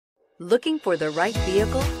Looking for the right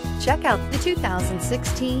vehicle? Check out the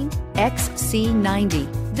 2016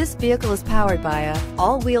 XC90. This vehicle is powered by a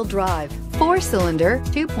all-wheel drive, 4-cylinder,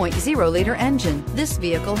 2.0-liter engine. This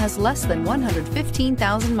vehicle has less than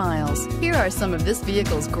 115,000 miles. Here are some of this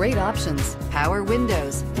vehicle's great options: power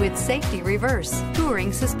windows with safety reverse,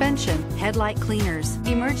 touring suspension, headlight cleaners,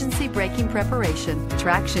 emergency braking preparation,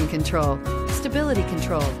 traction control, stability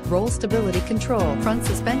control, roll stability control, front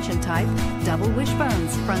suspension type, double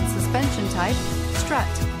wishbones, front suspension type, strut,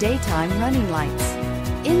 daytime running lights.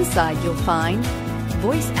 Inside you'll find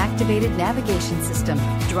voice-activated navigation system,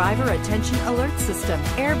 driver attention alert system,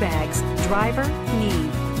 airbags, driver, knee,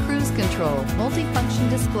 cruise control, multifunction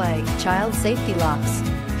display, child safety locks,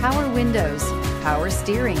 power windows, power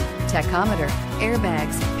steering, tachometer,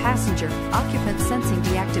 airbags, passenger, occupant sensing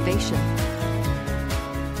deactivation.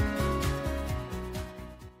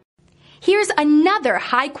 Here's another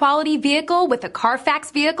high-quality vehicle with a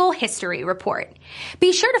Carfax Vehicle History Report.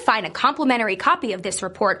 Be sure to find a complimentary copy of this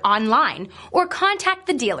report online or contact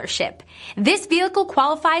the dealership. This vehicle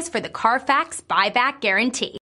qualifies for the Carfax Buyback Guarantee.